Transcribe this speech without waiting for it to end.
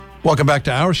Welcome back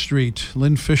to Our Street.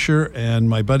 Lynn Fisher and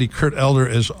my buddy Kurt Elder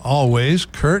as always.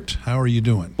 Kurt, how are you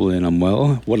doing? Lynn, I'm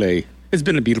well. It's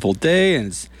been a beautiful day, and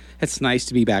it's nice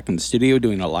to be back in the studio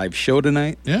doing a live show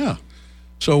tonight. Yeah.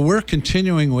 So we're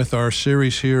continuing with our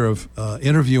series here of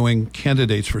interviewing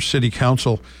candidates for city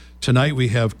council. Tonight we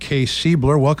have Kay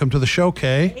Siebler. Welcome to the show,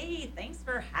 Kay. Hey, thanks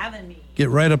for having me. Get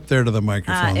right up there to the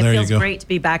microphone. It there you feels go. great to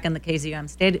be back in the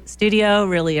KZUM studio.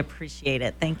 Really appreciate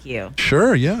it. Thank you.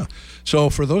 Sure, yeah. So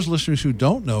for those listeners who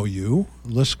don't know you,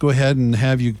 let's go ahead and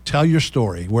have you tell your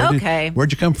story. Where'd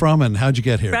you come from and how'd you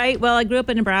get here? Right. Well, I grew up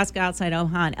in Nebraska outside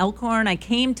Omaha and Elkhorn. I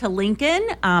came to Lincoln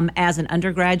as an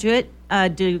undergraduate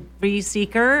degree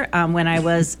seeker when I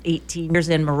was 18 years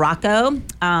in Morocco,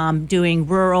 doing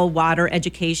rural water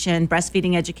education,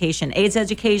 breastfeeding education, AIDS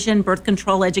education, birth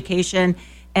control education,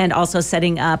 and also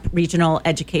setting up regional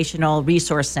educational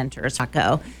resource centers.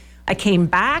 I came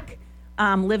back,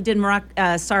 lived in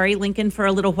Lincoln for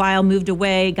a little while, moved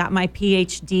away, got my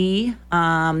PhD,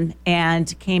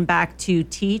 and came back to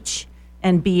teach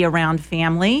and be around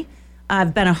family.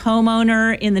 I've been a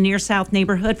homeowner in the Near South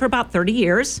neighborhood for about 30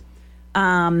 years.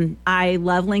 I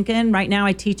love Lincoln. Right now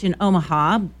I teach in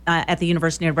Omaha at the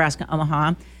University of Nebraska,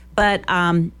 Omaha. But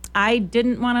I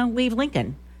didn't want to leave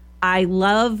Lincoln. I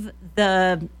love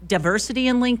the diversity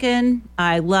in Lincoln.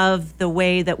 I love the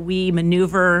way that we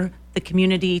maneuver the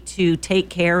community to take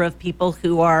care of people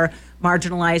who are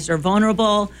marginalized or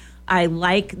vulnerable. I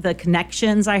like the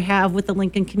connections I have with the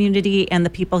Lincoln community and the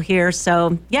people here.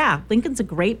 So, yeah, Lincoln's a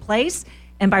great place.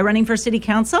 And by running for city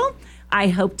council, I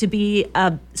hope to be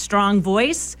a strong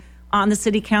voice on the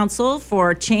city council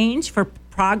for change, for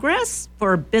progress,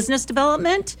 for business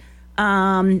development,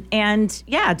 and,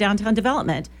 downtown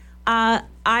development.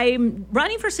 I'm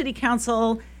running for city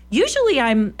council. Usually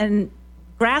I'm a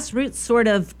grassroots sort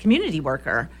of community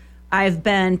worker. I've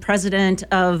been president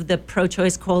of the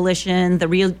Pro-Choice Coalition,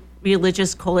 the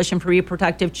Religious Coalition for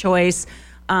Reproductive Choice,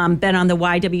 been on the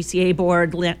YWCA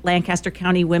board, Lancaster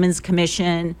County Women's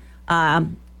Commission,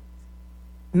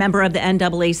 member of the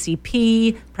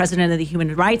NAACP, president of the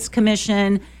Human Rights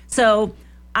Commission. So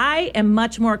I am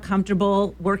much more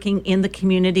comfortable working in the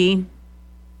community,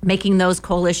 making those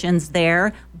coalitions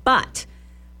there. But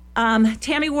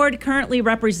Tammy Ward currently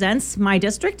represents my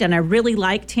district, and I really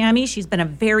like Tammy. She's been a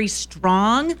very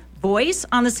strong voice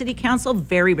on the city council,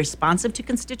 very responsive to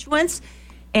constituents.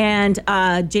 And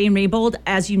Jane Raybould,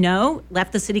 as you know,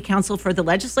 left the city council for the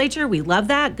legislature. We love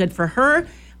that. Good for her.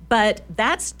 But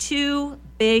that's two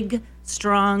big,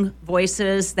 strong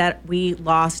voices that we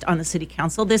lost on the city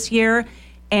council this year.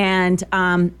 And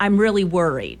I'm really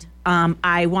worried.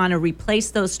 I want to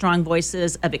replace those strong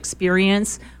voices of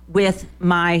experience with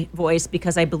my voice,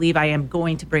 because I believe I am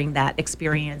going to bring that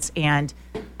experience and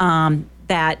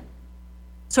that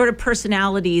sort of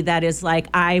personality that is like,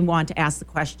 I want to ask the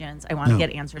questions, I want to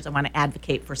get answers, I want to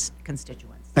advocate for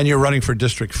constituents. And you're running for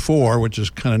District 4, which is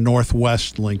kind of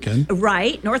northwest Lincoln.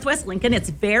 Right, northwest Lincoln. It's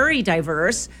very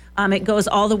diverse. It goes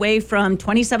all the way from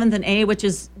 27th and A, which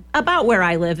is about where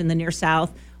I live in the Near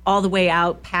South, all the way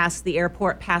out past the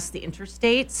airport, past the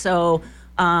interstate. So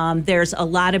there's a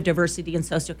lot of diversity in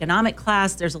socioeconomic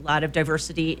class. There's a lot of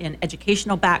diversity in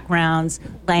educational backgrounds,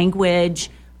 language,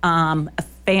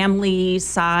 family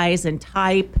size and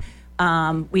type.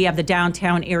 We have the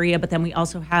downtown area, but then we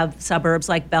also have suburbs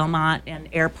like Belmont and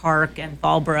Air Park and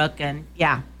Fallbrook, and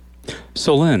yeah.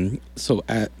 So Lynn, so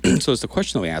it's the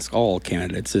question that we ask all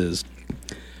candidates is,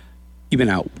 you've been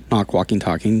out walking,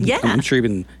 talking. Yeah. I'm sure you've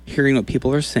been hearing what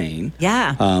people are saying.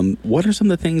 Yeah. What are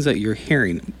some of the things that you're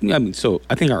hearing? I mean, so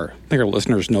I think our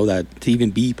listeners know that to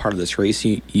even be part of this race,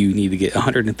 you need to get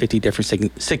 150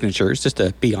 different signatures just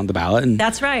to be on the ballot. And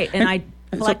that's right. And I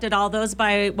collected all those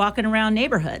by walking around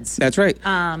neighborhoods. That's right.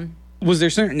 Was there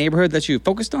a certain neighborhood that you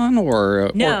focused on, No, or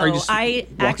are you just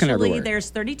walking everywhere? There's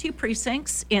 32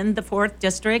 precincts in the 4th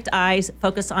District. I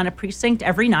focus on a precinct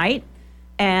every night,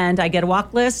 and I get a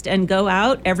walk list and go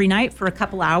out every night for a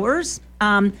couple hours.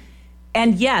 And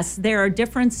yes, there are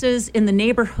differences in the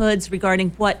neighborhoods regarding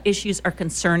what issues are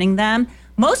concerning them.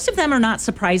 Most of them are not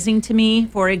surprising to me.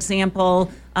 For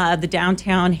example, the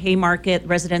downtown Haymarket,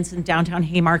 residents in downtown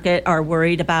Haymarket are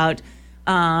worried about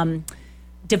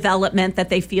development that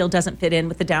they feel doesn't fit in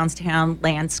with the downtown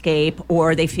landscape,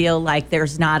 or they feel like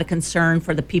there's not a concern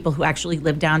for the people who actually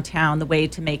live downtown, the way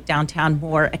to make downtown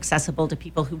more accessible to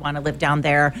people who want to live down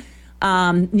there.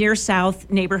 Near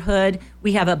South neighborhood,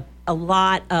 we have a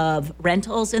lot of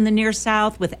rentals in the Near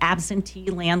South with absentee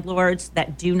landlords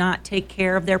that do not take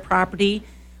care of their property.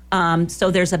 So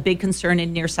there's a big concern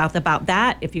in Near South about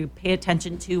that. If you pay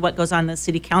attention to what goes on in the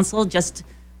city council, just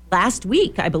last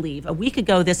week, I believe, a week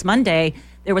ago this Monday,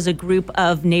 there was a group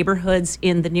of neighborhoods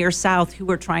in the near south who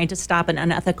were trying to stop an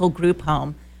unethical group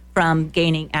home from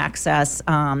gaining access,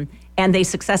 and they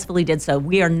successfully did so.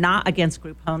 We are not against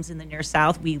group homes in the near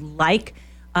south. We like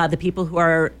the people who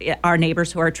are our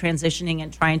neighbors who are transitioning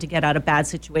and trying to get out of bad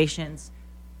situations.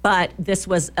 But this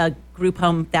was a group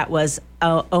home that was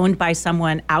owned by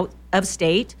someone out of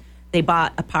state. They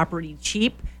bought a property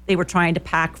cheap. They were trying to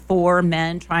pack 4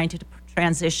 men trying to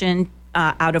transition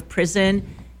out of prison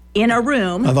in a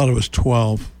room. I thought it was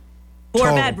 12.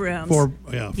 4 bedrooms. 4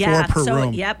 per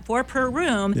room. Yep, 4 per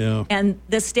room. Yeah. And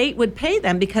the state would pay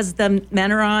them because the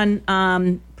men are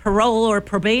on parole or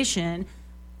probation,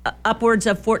 upwards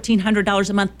of $1,400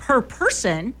 a month per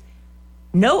person.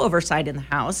 No oversight in the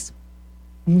house.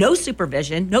 No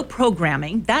supervision, no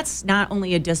programming. That's not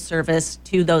only a disservice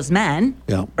to those men,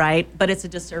 right? But it's a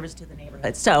disservice to the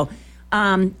neighborhood. So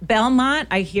Belmont,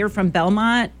 I hear from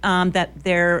Belmont that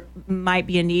there might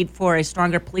be a need for a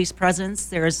stronger police presence.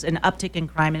 There's an uptick in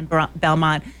crime in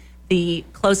Belmont. The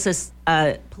closest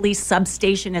police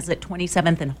substation is at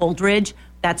 27th and Holdridge.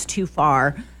 That's too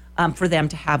far for them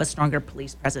to have a stronger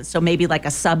police presence. So maybe like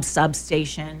a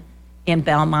substation in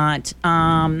Belmont.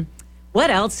 What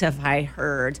else have I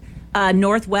heard?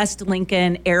 Northwest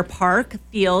Lincoln Air Park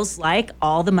feels like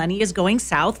all the money is going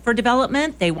south for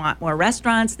development. They want more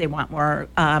restaurants. They want more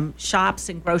shops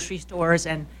and grocery stores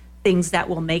and things that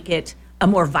will make it a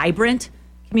more vibrant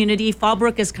community.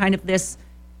 Fallbrook is kind of this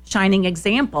shining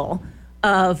example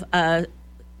of I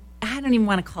don't even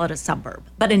want to call it a suburb,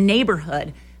 but a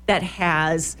neighborhood that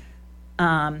has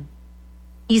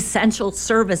essential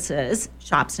services,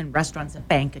 shops and restaurants, a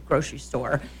bank, a grocery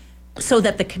store, so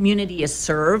that the community is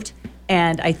served.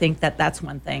 And I think that that's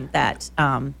one thing that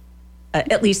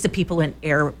at least the people in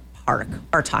Air Park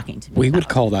are talking to me We about. would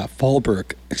call that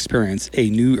Fallbrook experience a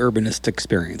new urbanist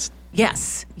experience.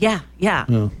 Yes. Yeah.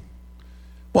 Well,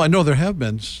 I know there have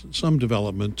been some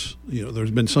development.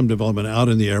 There's been some development out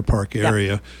in the Air Park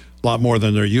area, a lot more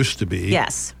than there used to be.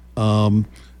 Yes.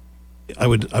 I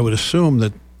would assume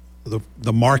that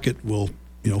the market will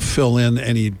fill in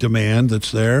any demand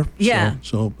that's there. Yeah.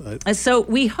 So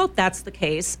we hope that's the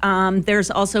case.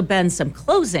 There's also been some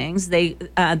closings.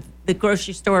 The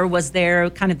grocery store was there,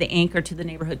 kind of the anchor to the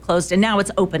neighborhood, closed, and now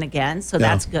it's open again. So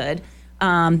that's good.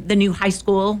 The new high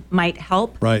school might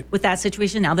help with that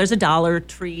situation. Now there's a Dollar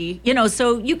Tree,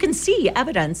 so you can see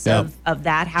evidence of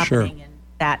that happening in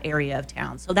that area of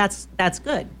town. So that's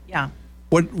good. Yeah.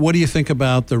 What do you think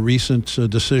about the recent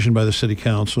decision by the city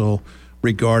council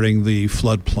regarding the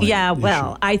floodplain? Yeah,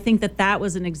 well, issue? I think that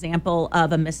was an example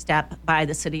of a misstep by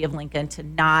the city of Lincoln to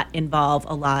not involve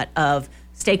a lot of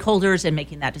stakeholders in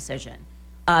making that decision.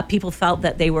 People felt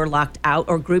that they were locked out,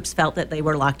 or groups felt that they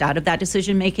were locked out of that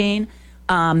decision making.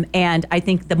 And I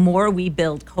think the more we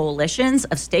build coalitions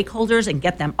of stakeholders and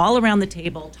get them all around the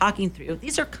table talking through,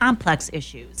 these are complex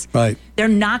issues. Right. They're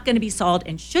not going to be solved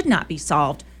and should not be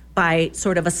solved by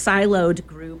sort of a siloed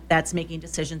group that's making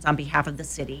decisions on behalf of the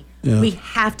city. Yeah. We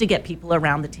have to get people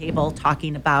around the table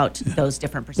talking about those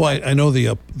different perspectives. Well, I know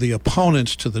the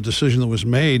opponents to the decision that was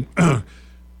made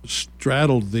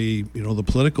straddled the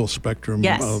political spectrum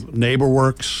of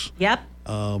NeighborWorks. Yep.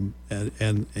 And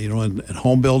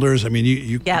home builders. I mean,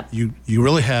 you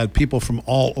really had people from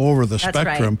all over the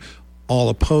spectrum all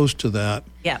opposed to that.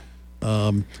 Yep.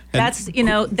 That's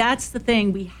the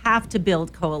thing. We have to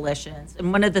build coalitions.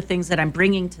 And one of the things that I'm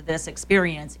bringing to this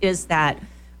experience is that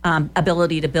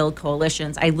ability to build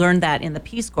coalitions. I learned that in the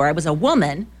Peace Corps. I was a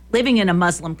woman living in a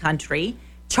Muslim country,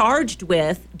 charged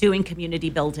with doing community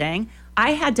building.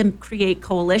 I had to create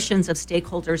coalitions of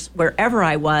stakeholders wherever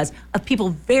I was, of people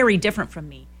very different from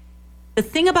me. The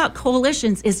thing about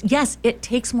coalitions is, yes, it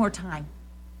takes more time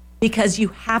because you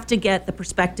have to get the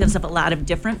perspectives of a lot of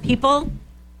different people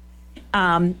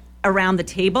around the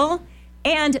table,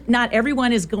 and not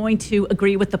everyone is going to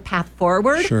agree with the path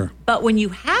forward. Sure. But when you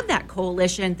have that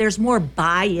coalition, there's more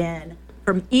buy-in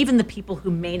from even the people who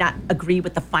may not agree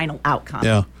with the final outcome.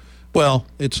 Yeah. Well,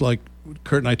 it's like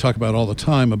Kurt and I talk about all the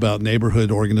time about neighborhood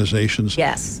organizations.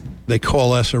 Yes. They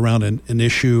coalesce around an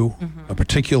issue, a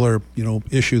particular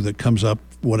issue that comes up,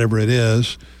 whatever it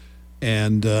is,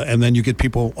 and then you get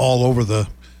people all over the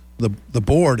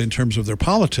board in terms of their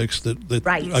politics that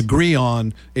agree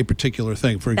on a particular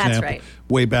thing. For example,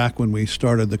 way back when we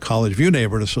started the College View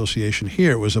Neighborhood Association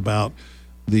here, it was about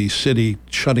the city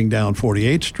shutting down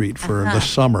 48th Street for the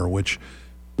summer, which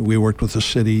we worked with the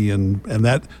city, and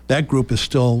that group is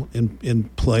still in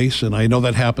place, and I know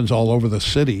that happens all over the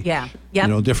city. Yeah,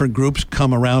 yeah. Different groups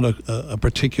come around a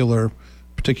particular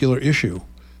issue.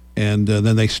 and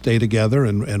then they stay together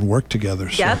and work together.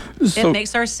 Yep. So- It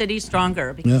makes our city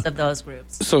stronger because of those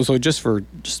groups. So just to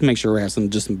make sure we have some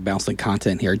balancing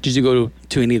content here, did you go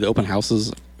to any of the open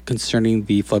houses concerning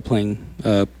the floodplain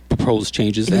proposed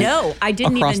changes? No, I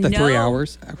didn't across even the know. 3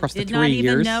 hours, across the 3 years. Did not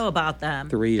even know about them.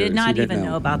 3 years. Did not You didn't even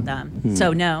know about them.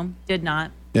 So no, did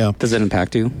not. Yeah. Does it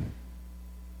impact you?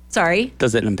 Sorry,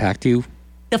 Does it impact you?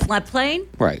 the floodplain.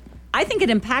 Right. I think it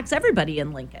impacts everybody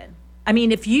in Lincoln. I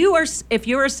mean, if you are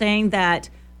saying that,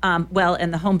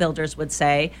 and the home builders would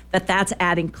say that that's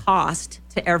adding cost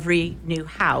to every new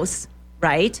house,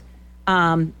 right?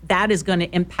 That is going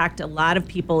to impact a lot of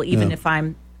people, even if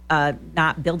I'm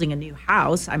not building a new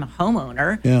house. I'm a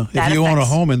homeowner. Yeah. That If you own a affects-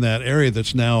 home in that area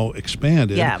that's now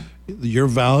expanded, your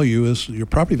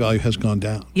property value has gone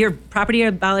down. Your property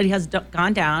value has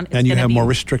gone down. It's And you gonna have be- more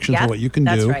restrictions on Yep, what you can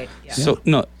that's do. right. Yeah. I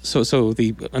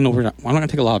know I'm not going to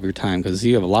take a lot of your time because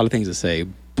you have a lot of things to say.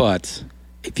 But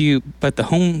but the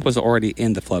home was already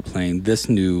in the floodplain. This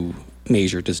new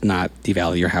measure does not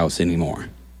devalue your house anymore.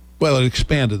 Well, it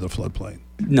expanded the floodplain.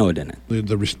 No, it didn't.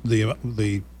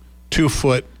 The 2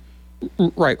 foot.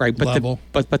 Right. But level.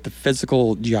 But the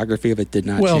physical geography of it did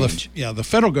not Well, change. the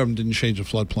federal government didn't change the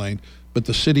floodplain, but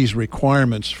the city's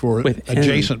requirements for Within-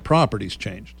 adjacent properties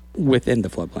changed. Within the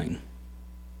floodplain.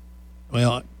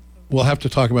 Well, we'll have to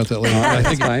talk about that later. I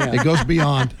think fine, yeah. it goes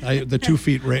beyond the 2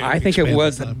 feet rate. I think it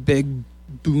was a big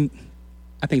boom.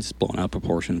 I think it's blown out of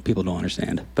proportion. People don't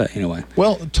understand. But anyway.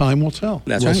 Well, time will tell.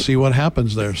 That's we'll right. see what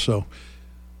happens there. So,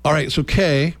 all right. So,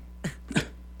 Kay,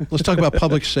 let's talk about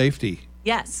public safety.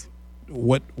 Yes.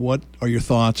 What are your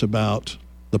thoughts about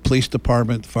the police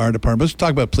department, the fire department? Let's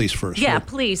talk about police first. Yeah,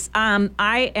 police.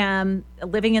 I am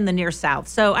living in the near south,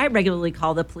 so I regularly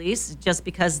call the police just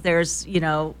because there's,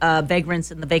 vagrants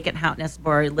in the vacant house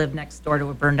where I live next door to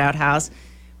a burned out house,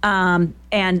 and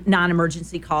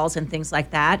non-emergency calls and things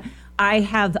like that. I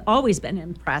have always been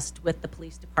impressed with the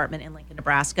police department in Lincoln,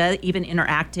 Nebraska, even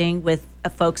interacting with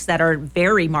folks that are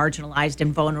very marginalized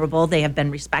and vulnerable. They have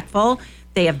been respectful.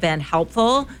 They have been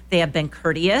helpful. They have been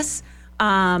courteous.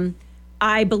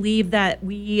 I believe that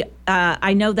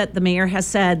I know that the mayor has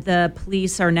said the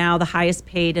police are now the highest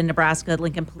paid in Nebraska,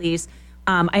 Lincoln Police.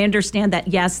 I understand that,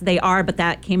 yes, they are, but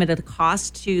that came at a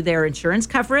cost to their insurance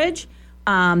coverage.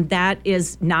 That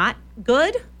is not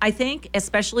good, I think,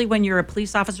 especially when you're a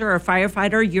police officer or a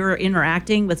firefighter. You're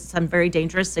interacting with some very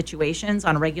dangerous situations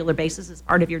on a regular basis as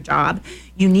part of your job.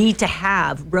 You need to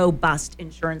have robust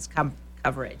insurance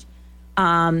coverage.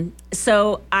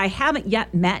 So I haven't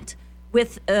yet met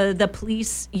with the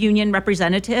police union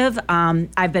representative.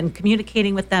 I've been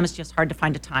communicating with them. It's just hard to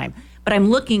find a time. But I'm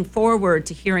looking forward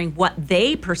to hearing what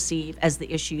they perceive as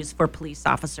the issues for police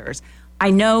officers. I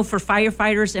know for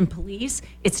firefighters and police,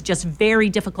 it's just very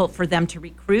difficult for them to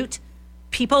recruit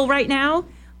people right now.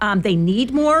 They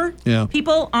need more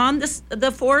people on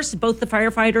the force, both the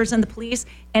firefighters and the police,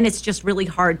 and it's just really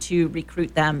hard to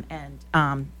recruit them.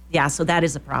 And so that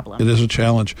is a problem. It is a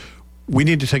challenge. We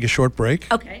need to take a short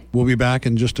break. Okay. We'll be back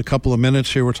in just a couple of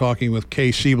minutes. Here we're talking with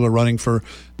Kay Siebler, running for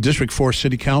District 4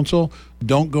 City Council.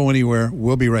 Don't go anywhere.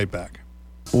 We'll be right back.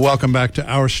 Welcome back to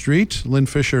Our Street. Lynn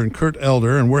Fisher and Kurt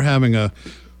Elder, and we're having a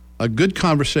good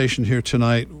conversation here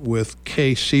tonight with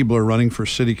Kay Siebler, running for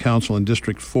City Council in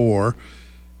District 4.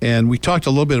 And we talked a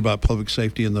little bit about public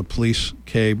safety and the police,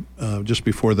 Kay, just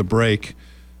before the break.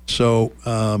 So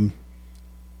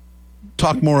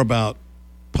talk more about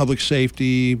public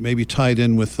safety, maybe tied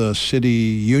in with city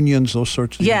unions, those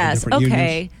sorts of different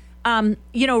okay.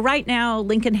 unions. Right now,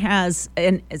 Lincoln has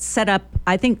set up,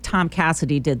 I think Tom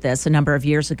Cassidy did this a number of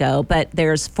years ago, but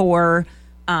there's 4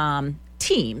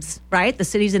 teams, right? The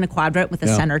city's in a quadrant with a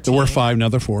center team. There were 5, now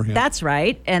they're 4. Yeah. That's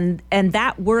right. And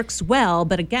that works well.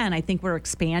 But again, I think we're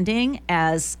expanding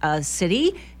as a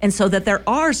city. And so that there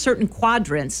are certain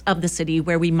quadrants of the city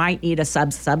where we might need a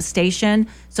substation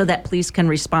so that police can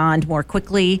respond more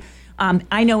quickly.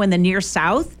 I know in the near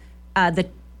south, the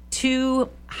 2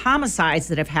 homicides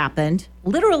that have happened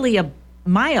literally a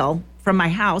mile from my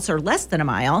house, or less than a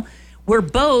mile, were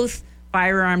both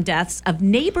firearm deaths of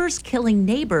neighbors killing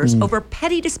neighbors over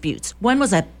petty disputes. One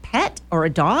was a pet or a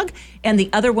dog, and the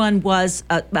other one was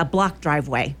a block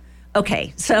driveway.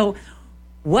 Okay, so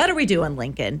what are we doing,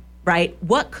 Lincoln, right?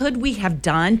 What could we have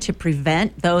done to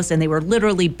prevent those? And they were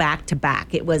literally back to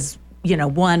back. It was,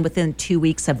 one within 2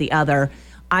 weeks of the other.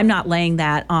 I'm not laying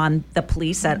that on the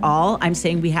police at all. I'm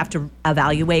saying we have to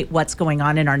evaluate what's going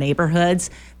on in our neighborhoods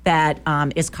that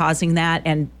is causing that,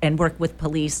 and work with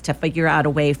police to figure out a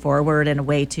way forward and a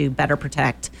way to better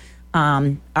protect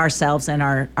ourselves and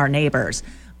our neighbors.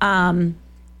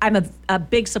 I'm a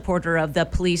big supporter of the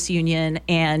police union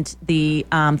and the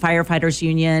firefighters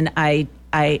union. I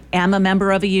am a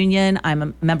member of a union. I'm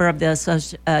a member of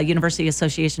the University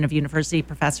Association of University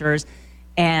Professors,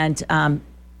 and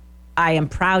I am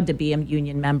proud to be a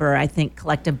union member. I think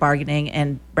collective bargaining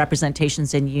and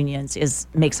representations in unions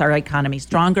makes our economy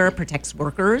stronger, protects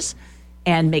workers,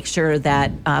 and makes sure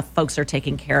that folks are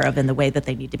taken care of in the way that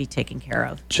they need to be taken care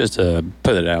of. Just to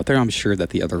put it out there, I'm sure that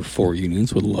the other 4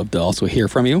 unions would love to also hear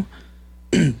from you.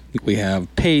 We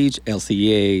have Page,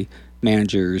 LCA,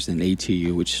 managers, and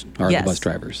ATU, which are the bus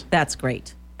drivers. That's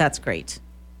great. That's great.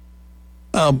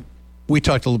 We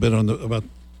talked a little bit about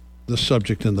the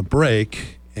subject in the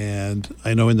break. And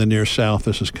I know in the near south,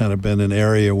 this has kind of been an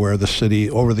area where the city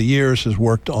over the years has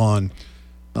worked on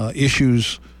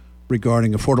issues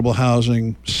regarding affordable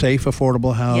housing, safe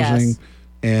affordable housing,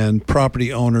 and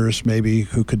property owners maybe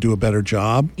who could do a better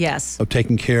job of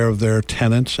taking care of their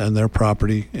tenants and their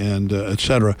property and et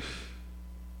cetera.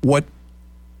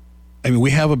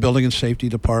 We have a building and safety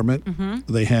department.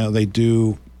 Mm-hmm. They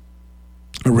do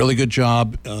a really good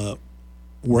job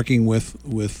working with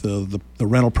the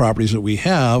rental properties that we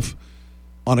have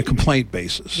on a complaint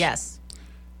basis. Yes.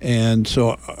 And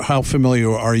so how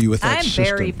familiar are you with that system? I'm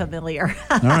very familiar.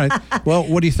 All right. Well,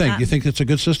 what do you think? Do you think it's a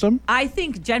good system? I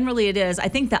think generally it is. I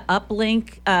think the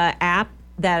Uplink app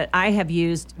that I have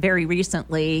used very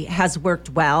recently has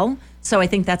worked well. So I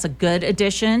think that's a good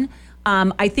addition.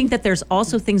 I think that there's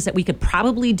also things that we could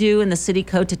probably do in the city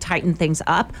code to tighten things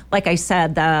up. Like I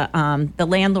said, the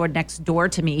landlord next door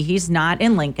to me, he's not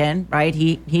in Lincoln, right?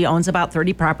 He owns about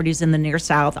 30 properties in the near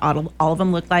south. All of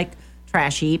them look like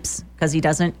trash heaps because he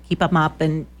doesn't keep them up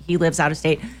and he lives out of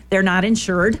state. They're not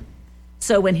insured.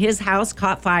 So when his house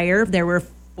caught fire, there were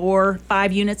 4 or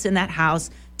 5 units in that house.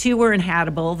 2 were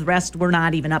inhabitable. The rest were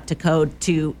not even up to code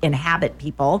to inhabit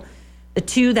people. The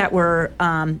 2 that were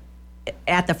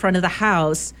at the front of the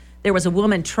house, there was a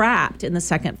woman trapped in the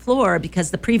second floor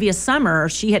because the previous summer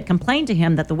she had complained to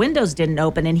him that the windows didn't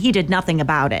open and he did nothing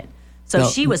about it. So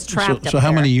she was trapped up So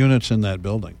how there. many units in that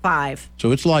building? 5.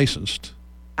 So it's licensed.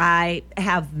 I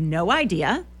have no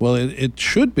idea. Well, it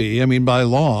should be. I mean, by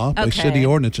law, by city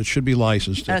ordinance, it should be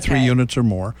licensed at 3 units or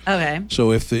more. Okay.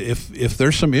 So if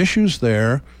there's some issues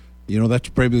there, that's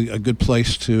probably a good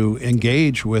place to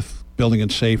engage with building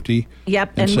and safety.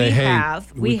 Yep, and say,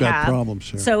 we've got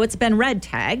problems here. So it's been red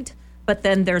tagged, but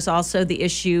then there's also the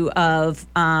issue of,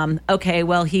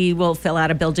 he will fill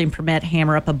out a building permit,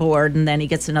 hammer up a board, and then he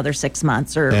gets another 6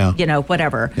 months or,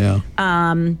 whatever.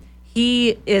 Yeah.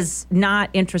 He is not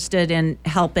interested in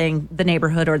helping the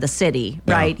neighborhood or the city,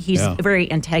 right? He's very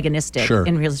antagonistic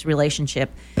in his relationship.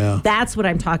 Yeah. That's what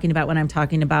I'm talking about when I'm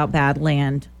talking about bad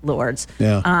landlords.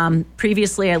 Yeah.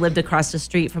 Previously, I lived across the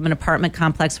street from an apartment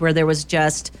complex where there was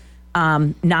just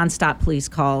nonstop police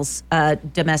calls,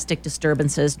 domestic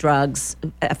disturbances, drugs,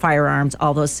 firearms,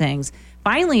 all those things.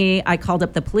 Finally, I called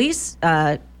up the police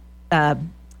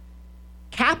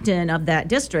captain of that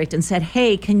district and said,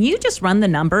 hey, can you just run the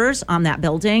numbers on that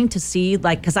building to see,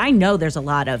 because I know there's a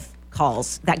lot of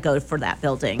calls that go for that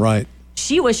building. Right.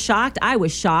 She was shocked. I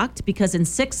was shocked because in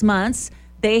 6 months,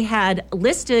 they had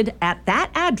listed at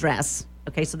that address.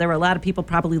 Okay, so there were a lot of people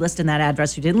probably listed in that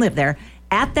address who didn't live there.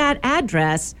 At that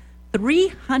address,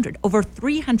 over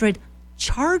 300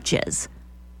 charges.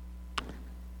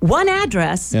 One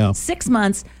address, 6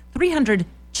 months, 300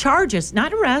 charges,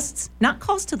 not arrests, not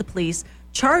calls to the police,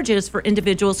 charges for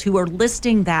individuals who are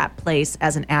listing that place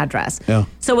as an address. Yeah.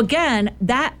 So again,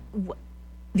 the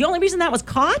only reason that was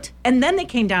caught, and then they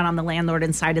came down on the landlord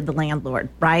and cited the landlord,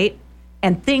 right?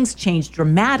 And things changed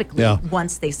dramatically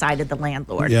once they cited the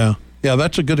landlord. Yeah. Yeah,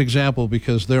 that's a good example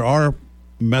because there are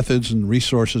methods and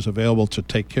resources available to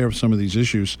take care of some of these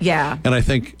issues. Yeah. And I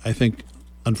think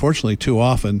unfortunately too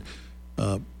often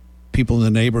people in the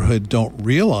neighborhood don't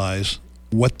realize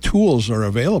what tools are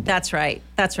available. That's right.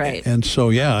 And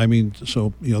so,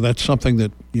 that's something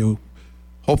that,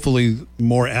 hopefully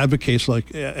more advocates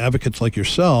like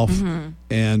yourself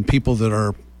and people that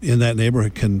are in that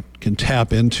neighborhood can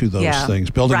tap into those things.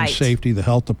 Building and safety, the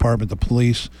health department, the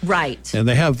police. Right. And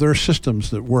they have their systems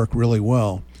that work really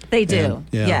well. They do.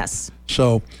 Yes.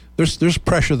 So there's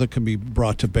pressure that can be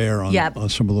brought to bear on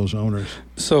some of those owners.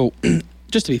 So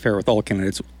just to be fair with all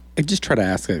candidates, I just try to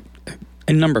ask a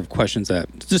number of questions that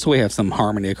just so we have some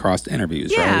harmony across the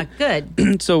interviews, right? Yeah,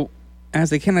 good. So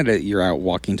as a candidate, you're out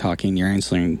walking, talking, you're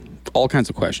answering all kinds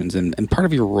of questions, and part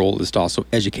of your role is to also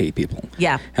educate people.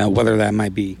 Yeah. Whether that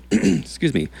might be,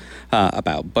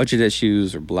 about budget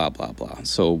issues or blah, blah, blah.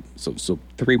 So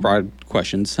 3 broad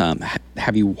questions.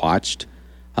 Have you watched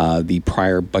the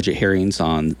prior budget hearings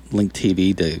on Link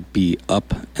TV to be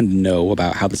up and know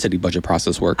about how the city budget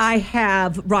process works? I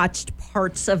have watched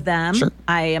parts of them. Sure.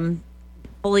 I am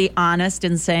fully honest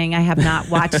in saying I have not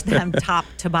watched them top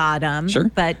to bottom.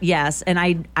 Sure. But yes, and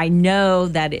I know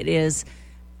that it is.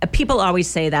 People always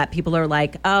say that. People are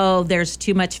like, oh, there's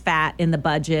too much fat in the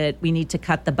budget. We need to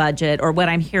cut the budget. Or what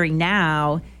I'm hearing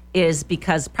now is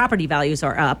because property values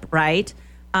are up, right?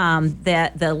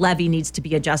 That the levy needs to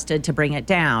be adjusted to bring it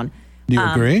down. Do you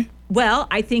agree? Well,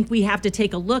 I think we have to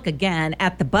take a look again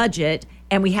at the budget,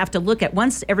 and we have to look at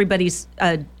once everybody's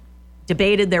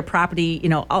debated their property,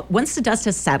 once the dust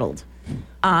has settled,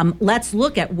 let's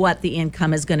look at what the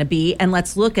income is going to be, and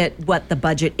let's look at what the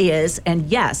budget is. And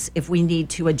yes, if we need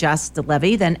to adjust the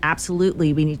levy, then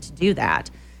absolutely we need to do that.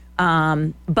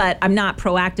 But I'm not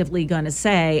proactively going to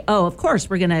say, oh, of course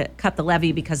we're going to cut the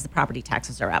levy because the property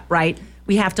taxes are up, right?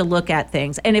 We have to look at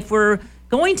things. And if we're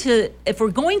going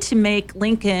to make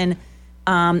Lincoln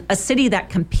a city that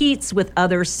competes with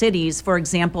other cities, for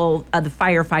example, the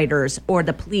firefighters or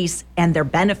the police and their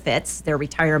benefits, their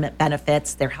retirement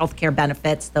benefits, their health care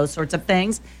benefits, those sorts of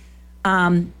things,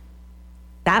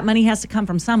 that money has to come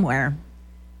from somewhere.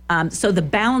 So the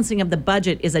balancing of the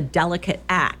budget is a delicate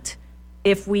act.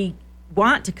 If we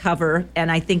want to cover,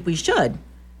 and I think we should,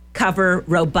 cover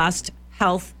robust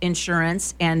health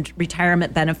insurance and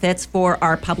retirement benefits for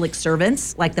our public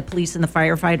servants, like the police and the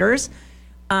firefighters,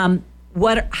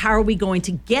 how are we going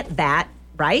to get that,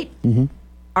 right? Mm-hmm.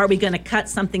 Are we going to cut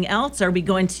something else? Are we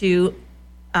going to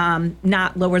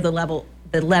not lower the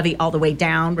levy all the way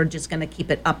down? We're just going to keep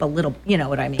it up a little, you know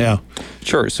what I mean? Yeah.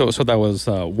 Sure. So that was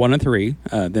 1 and 3.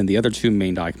 Then the other 2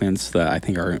 main documents that I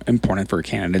think are important for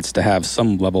candidates to have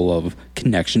some level of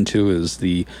connection to is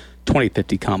the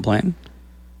 2050 comp plan,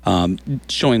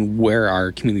 showing where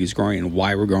our community is growing and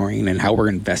why we're growing and how we're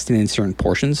investing in certain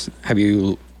portions. Have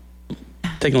you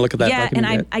taken a look at that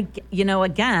document yet?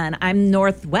 Again, I'm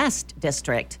Northwest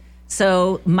District.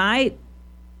 So the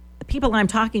people I'm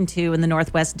talking to in the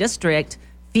Northwest District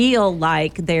feel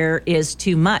like there is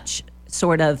too much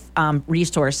sort of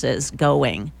resources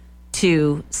going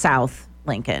to South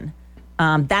Lincoln.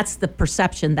 That's the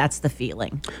perception. That's the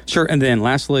feeling. Sure. And then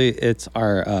lastly, it's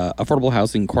our Affordable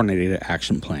Housing Coordinated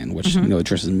Action Plan, which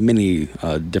addresses many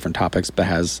different topics, but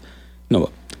has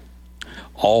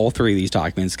all 3 of these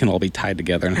documents can all be tied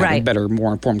together and have a better,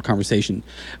 more informed conversation.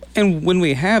 And when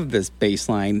we have this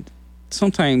baseline,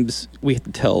 sometimes we have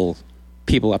to tell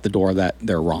people at the door that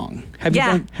they're wrong. Have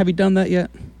you done that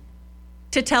yet?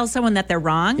 To tell someone that they're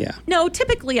wrong? Yeah. No,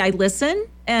 typically I listen,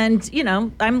 and,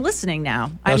 I'm listening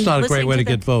now. That's not a great way to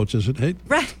get votes, is it? Hey?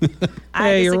 Right.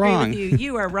 Hey, you're wrong. With you.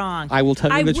 You are wrong. I will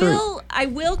tell you the truth. I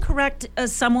will correct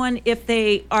someone if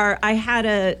they are. I had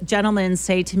a gentleman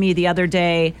say to me the other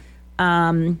day,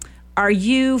 are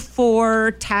you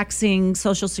for taxing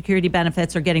Social Security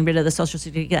benefits or getting rid of the Social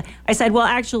Security? I said, well,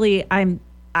 actually,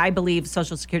 I believe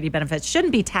Social Security benefits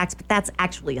shouldn't be taxed, but that's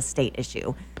actually a state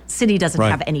issue. City doesn't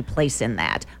have any place in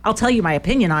that. I'll tell you my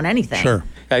opinion on anything. Sure.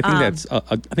 I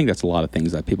think that's a lot of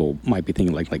things that people might be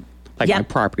thinking, like my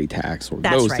property tax or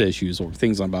those issues or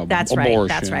things about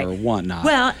abortion or whatnot.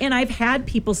 Well, and I've had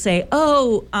people say,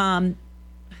 it's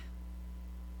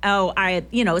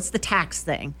the tax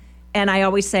thing. And I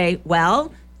always say,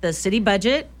 well, the city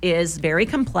budget is very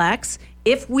complex.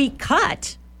 If we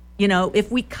cut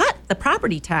the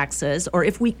property taxes or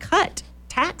if we cut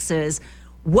taxes,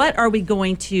 what are we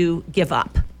going to give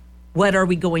up? What are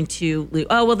we going to lose?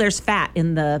 Oh, well, there's fat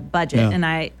in the budget. Yeah. And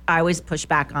I always push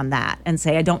back on that and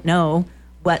say, I don't know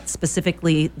what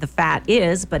specifically the fat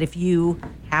is, but if you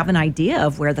have an idea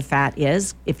of where the fat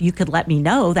is, if you could let me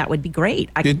know, that would be great.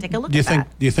 I can take a look at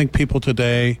that. Do you think people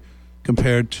today,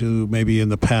 compared to maybe in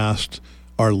the past,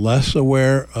 are less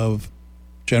aware of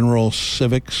general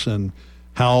civics and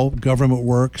how government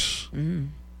works?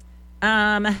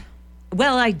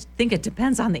 Well, I think it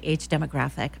depends on the age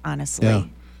demographic, honestly. Yeah.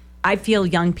 I feel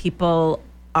young people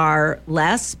are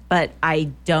less, but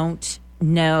I don't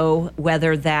know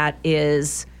whether that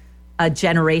is a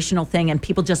generational thing and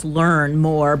people just learn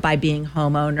more by being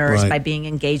homeowners, by being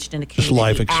engaged in a community just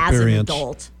life experience. As an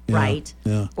adult, right?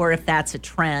 Yeah. Or if that's a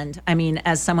trend. I mean,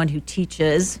 as someone who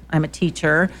teaches, I'm a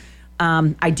teacher,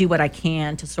 I do what I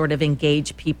can to sort of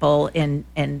engage people in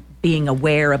being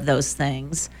aware of those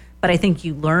things. But I think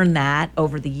you learn that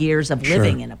over the years of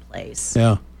living in a place.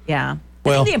 Yeah. Yeah.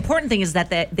 Well, I think the important thing is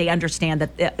that they understand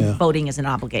that voting is an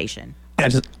obligation. I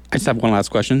just have one last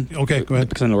question. Okay, go ahead.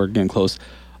 Because I know we're getting close.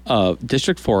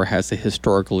 District 4 has a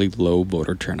historically low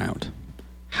voter turnout.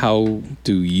 How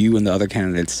do you and the other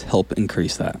candidates help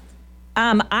increase that?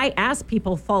 I ask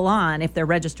people full on if they're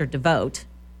registered to vote.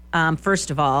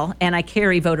 first of all, and I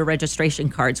carry voter registration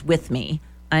cards with me.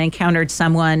 I encountered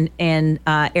someone in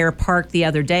Air Park the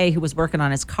other day who was working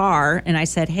on his car, and I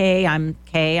said, "Hey, I'm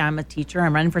Kay. I'm a teacher.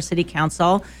 I'm running for city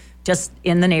council, just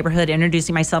in the neighborhood,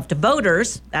 introducing myself to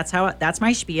voters. That's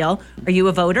my spiel. Are you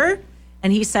a voter?"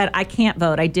 And he said, "I can't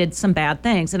vote. I did some bad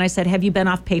things." And I said, "Have you been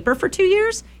off paper for 2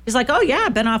 years?" He's like, "Oh yeah,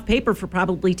 I've been off paper for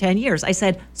probably 10 years." I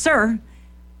said, "Sir,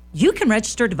 you can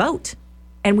register to vote,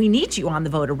 and we need you on the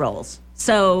voter rolls."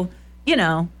 So,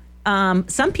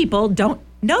 some people don't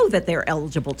know that they're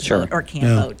eligible to vote or can't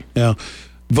vote. Yeah.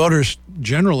 Voters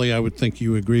generally, I would think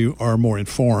you agree, are more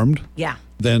informed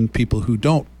than people who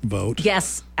don't vote.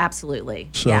 Yes, absolutely.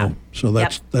 So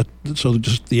that's that. So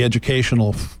just the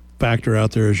educational factor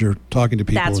out there as you're talking to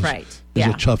people is a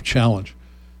tough challenge.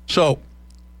 So,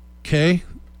 Kay,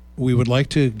 we would like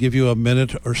to give you a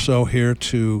minute or so here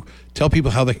to tell people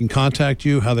how they can contact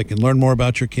you, how they can learn more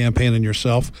about your campaign and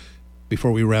yourself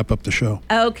before we wrap up the show.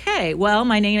 Okay. Well,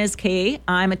 my name is Kay.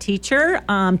 I'm a teacher.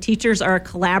 Teachers are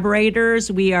collaborators.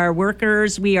 We are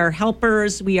workers. We are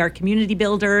helpers. We are community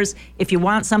builders. If you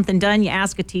want something done, you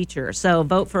ask a teacher. So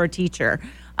vote for a teacher.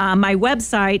 My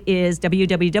website is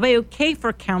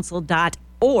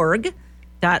www.kforcouncil.org,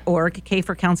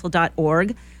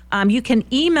 kforcouncil.org. You can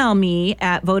email me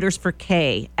at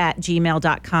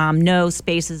votersfork@gmail.com. No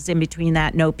spaces in between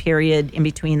that, no period in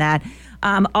between that.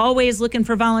 Always looking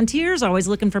for volunteers, always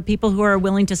looking for people who are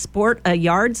willing to sport a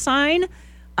yard sign.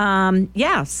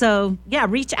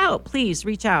 Reach out. Please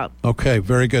reach out. Okay,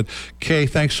 very good. Kay,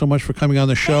 thanks so much for coming on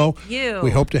the show. Thank you.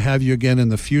 We hope to have you again in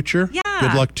the future. Yeah.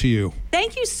 Good luck to you.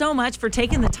 Thank you so much for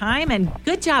taking the time, and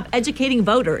good job educating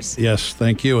voters. Yes,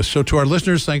 thank you. So to our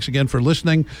listeners, thanks again for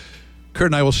listening. Kurt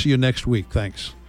and I will see you next week. Thanks.